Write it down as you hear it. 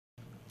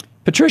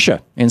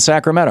Patricia in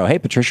Sacramento. Hey,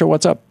 Patricia,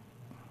 what's up?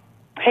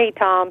 Hey,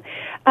 Tom.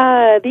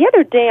 The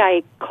other day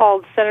I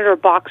called Senator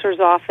Boxer's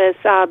office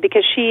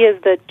because she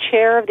is the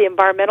chair of the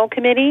Environmental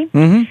Committee,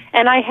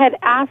 and I had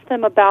asked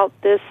them about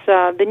this,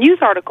 the news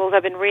articles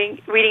I've been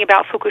reading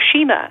about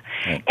Fukushima,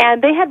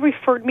 and they had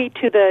referred me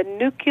to the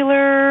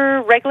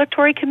Nuclear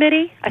Regulatory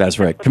Committee. That's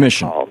right,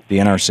 Commission, the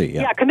NRC.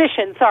 Yeah,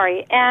 Commission,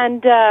 sorry.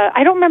 And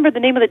I don't remember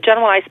the name of the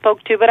gentleman I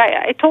spoke to, but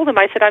I told him,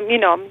 I said, I'm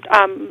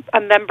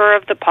a member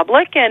of the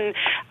public, and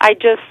I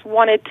just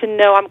wanted to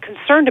know, I'm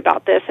concerned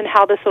about this and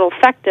how this will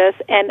affect us,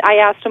 and I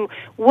asked him,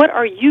 what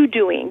are you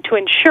doing to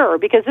ensure,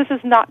 because this is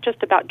not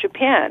just about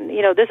Japan,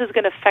 this is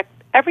going to affect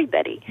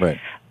everybody. Right.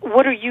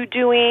 What are you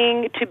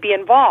doing to be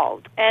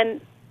involved?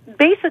 And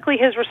basically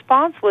his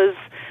response was,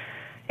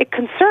 it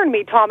concerned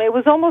me, Tom. It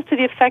was almost to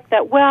the effect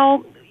that,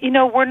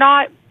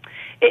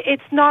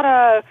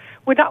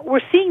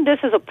 we're seeing this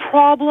as a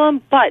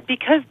problem, but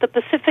because the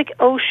Pacific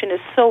Ocean is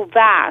so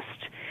vast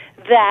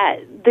that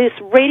this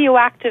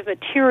radioactive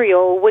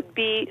material would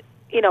be,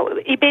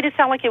 it made it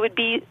sound like it would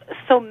be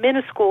so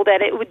minuscule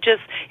that it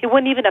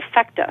wouldn't even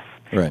affect us.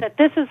 Right. That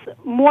this is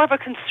more of a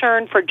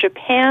concern for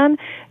Japan.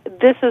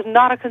 This is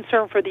not a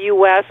concern for the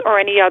U.S. or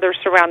any other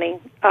surrounding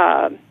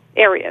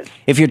areas.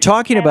 If you're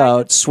talking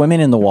about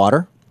swimming in the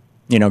water,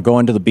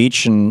 going to the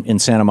beach in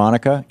Santa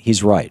Monica,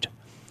 he's right.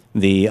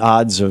 The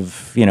odds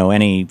of,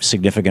 any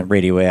significant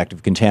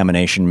radioactive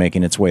contamination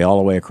making its way all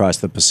the way across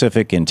the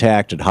Pacific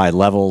intact at high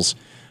levels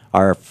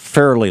are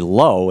fairly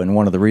low, and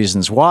one of the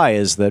reasons why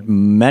is that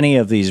many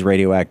of these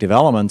radioactive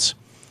elements,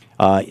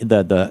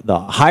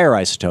 the higher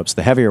isotopes,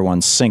 the heavier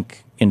ones,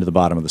 sink into the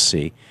bottom of the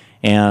sea,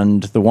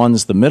 and the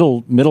ones, the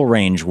middle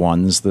range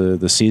ones, the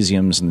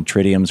cesiums and the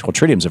tritiums. Well,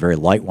 tritium's a very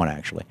light one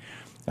actually.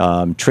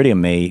 Tritium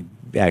may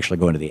actually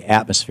go into the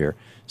atmosphere.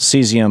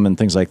 Cesium and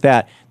things like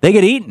that, they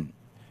get eaten.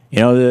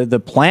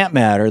 The plant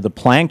matter, the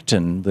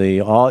plankton,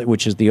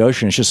 which is the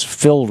ocean, is just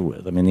filled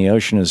with. I mean, the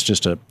ocean is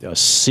just a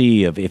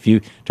sea of, if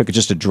you took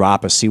just a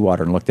drop of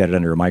seawater and looked at it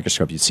under a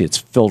microscope, you'd see it's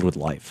filled with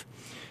life.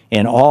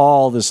 And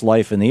all this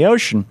life in the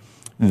ocean,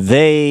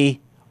 they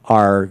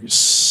are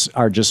just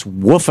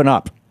woofing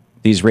up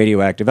these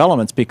radioactive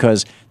elements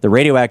because the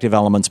radioactive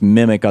elements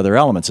mimic other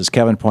elements. As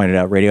Kevin pointed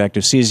out,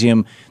 radioactive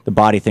cesium, the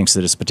body thinks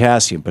that it's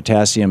potassium.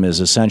 Potassium is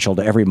essential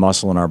to every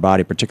muscle in our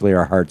body, particularly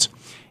our hearts.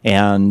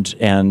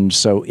 And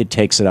so it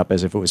takes it up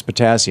as if it was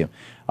potassium.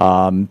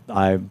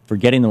 I'm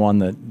forgetting the one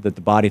that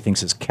the body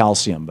thinks is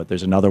calcium, but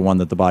there's another one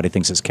that the body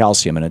thinks is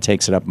calcium, and it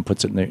takes it up and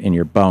puts it in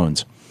your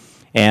bones,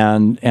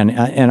 and on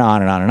and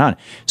on and on.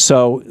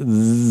 So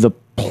the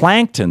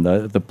plankton,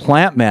 the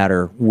plant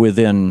matter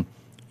within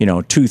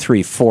 200,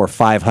 300, 400,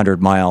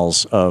 500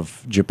 miles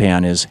of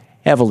Japan is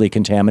heavily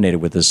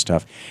contaminated with this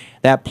stuff.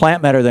 That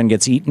plant matter then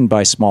gets eaten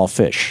by small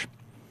fish.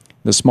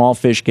 The small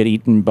fish get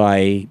eaten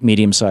by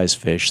medium-sized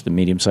fish. The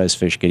medium-sized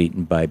fish get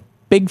eaten by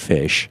big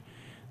fish.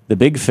 The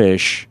big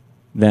fish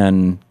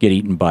then get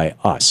eaten by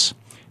us.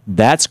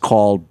 That's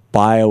called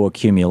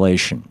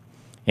bioaccumulation.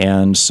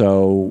 And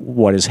so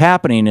what is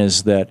happening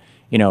is that,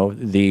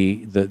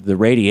 the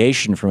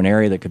radiation from an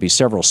area that could be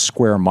several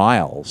square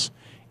miles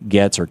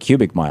or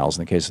cubic miles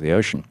in the case of the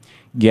ocean,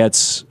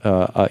 gets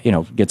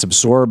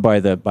absorbed by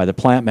the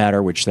plant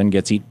matter, which then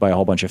gets eaten by a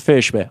whole bunch of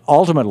fish. But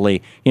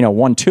ultimately,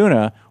 one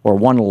tuna or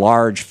one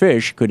large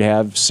fish could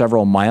have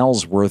several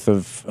miles worth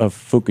of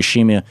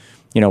Fukushima,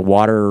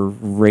 water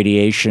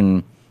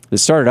radiation that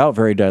started out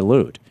very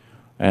dilute.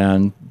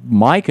 And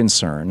my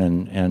concern,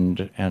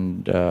 and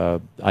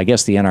I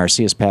guess the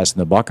NRC is passing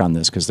the buck on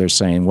this because they're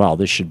saying, well,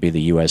 this should be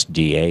the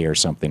USDA or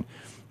something,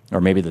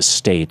 or maybe the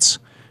states.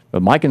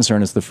 But my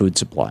concern is the food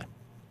supply.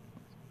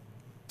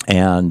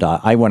 And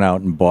I went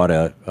out and bought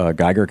a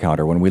Geiger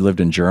counter. When we lived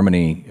in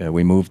Germany,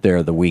 we moved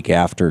there the week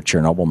after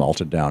Chernobyl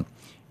melted down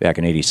back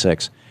in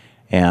 '86.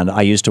 And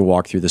I used to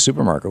walk through the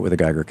supermarket with a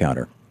Geiger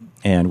counter,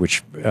 and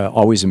which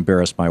always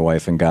embarrassed my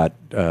wife and got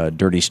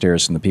dirty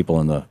stares from the people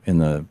in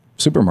the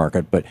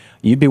supermarket. But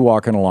you'd be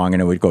walking along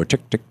and it would go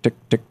tick, tick, tick,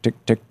 tick,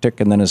 tick, tick, tick.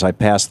 And then as I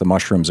passed the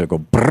mushrooms, it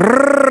would go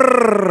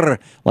brrrr,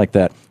 like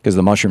that, because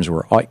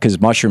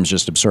mushrooms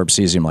just absorb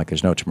cesium like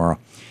there's no tomorrow.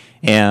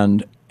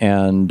 And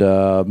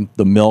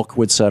the milk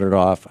would set it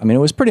off. I mean,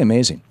 it was pretty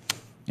amazing.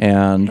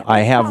 And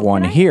I have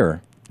one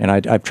here, and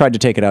I've tried to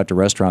take it out to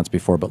restaurants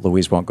before, but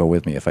Louise won't go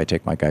with me if I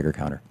take my Geiger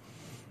counter.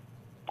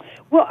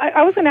 Well,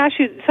 I was going to ask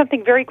you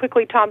something very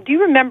quickly, Tom. Do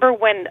you remember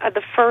when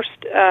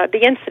the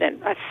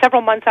incident,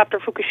 several months after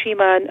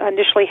Fukushima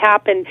initially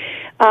happened,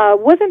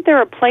 wasn't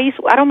there a place,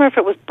 I don't remember if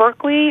it was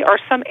Berkeley or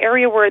some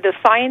area where the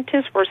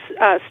scientists were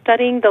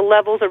studying the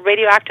levels of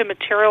radioactive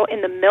material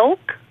in the milk?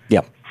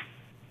 Yeah.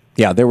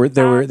 Yeah, they were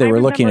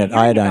looking at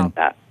iodine.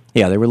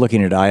 Yeah, they were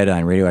looking at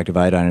iodine, radioactive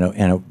iodine,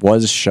 and it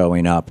was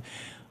showing up.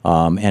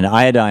 And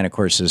iodine, of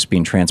course, is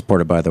being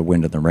transported by the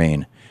wind and the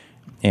rain,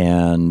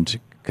 and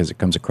because it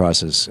comes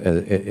across as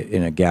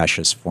in a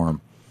gaseous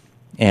form.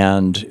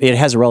 And it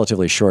has a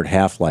relatively short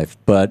half-life,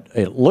 but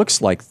it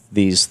looks like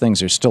these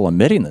things are still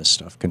emitting this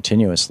stuff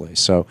continuously.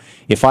 So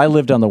if I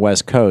lived on the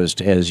West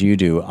Coast, as you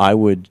do,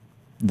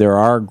 there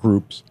are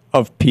groups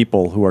of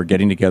people who are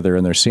getting together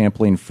and they're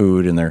sampling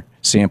food and they're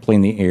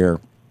sampling the air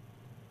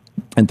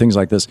and things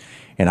like this.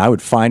 And I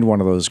would find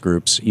one of those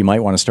groups. You might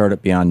want to start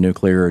at Beyond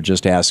Nuclear or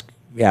just ask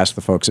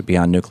the folks at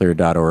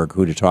beyondnuclear.org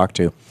who to talk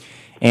to.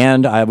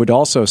 And I would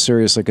also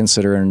seriously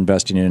consider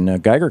investing in a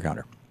Geiger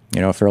counter,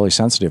 a fairly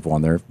sensitive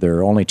one.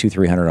 They're only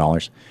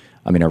 $200-300.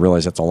 I mean, I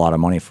realize that's a lot of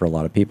money for a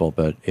lot of people,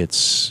 but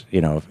it's,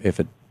 if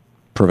it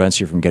prevents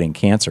you from getting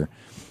cancer.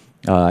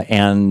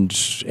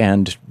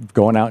 And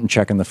going out and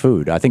checking the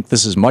food. I think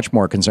this is much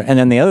more concern. And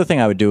then the other thing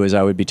I would do is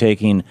I would be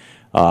taking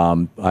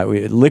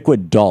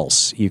liquid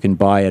dulse. You can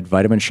buy at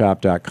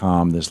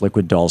vitaminshop.com this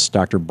liquid dulse.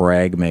 Dr.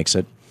 Bragg makes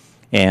it,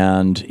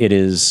 and it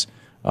is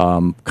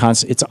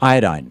it's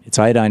iodine. It's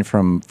iodine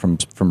from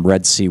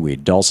red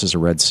seaweed. Dulse is a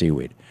red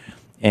seaweed.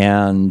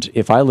 And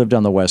if I lived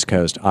on the West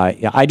Coast,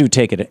 I do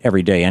take it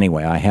every day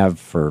anyway. I have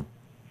for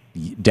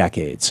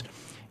decades,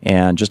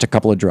 and just a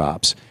couple of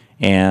drops.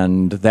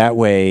 And that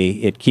way,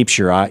 it keeps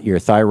your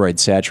thyroid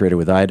saturated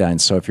with iodine.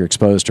 So if you're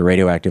exposed to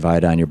radioactive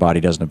iodine, your body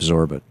doesn't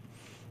absorb it.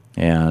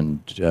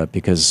 And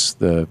because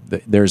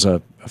there's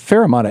a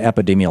fair amount of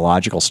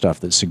epidemiological stuff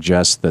that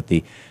suggests that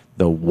the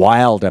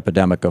wild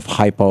epidemic of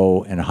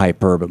hypo and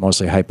hyper, but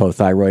mostly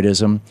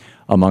hypothyroidism,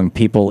 among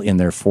people in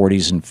their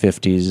 40s and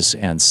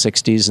 50s and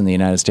 60s in the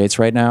United States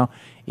right now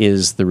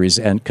is the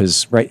reason.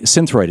 Because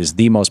Synthroid is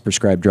the most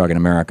prescribed drug in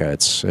America.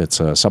 It's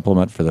a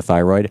supplement for the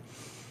thyroid.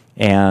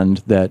 And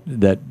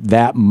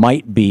that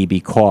might be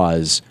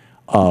because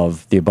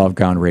of the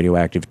above-ground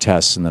radioactive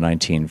tests in the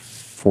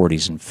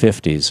 1940s and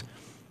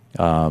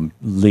 50s,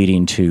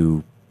 leading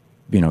to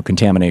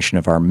contamination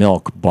of our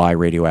milk by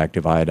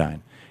radioactive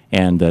iodine,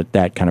 and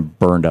that kind of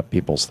burned up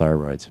people's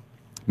thyroids.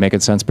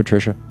 Making sense,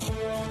 Patricia?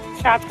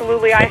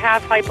 Absolutely. I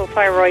have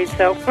hypothyroid,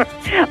 so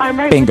I'm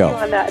right Bingo. with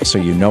you on that. So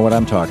you know what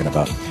I'm talking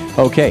about.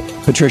 Okay,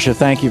 Patricia,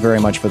 thank you very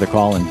much for the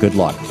call, and good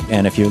luck.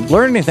 And if you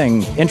learn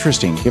anything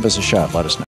interesting, give us a shout. Let us know.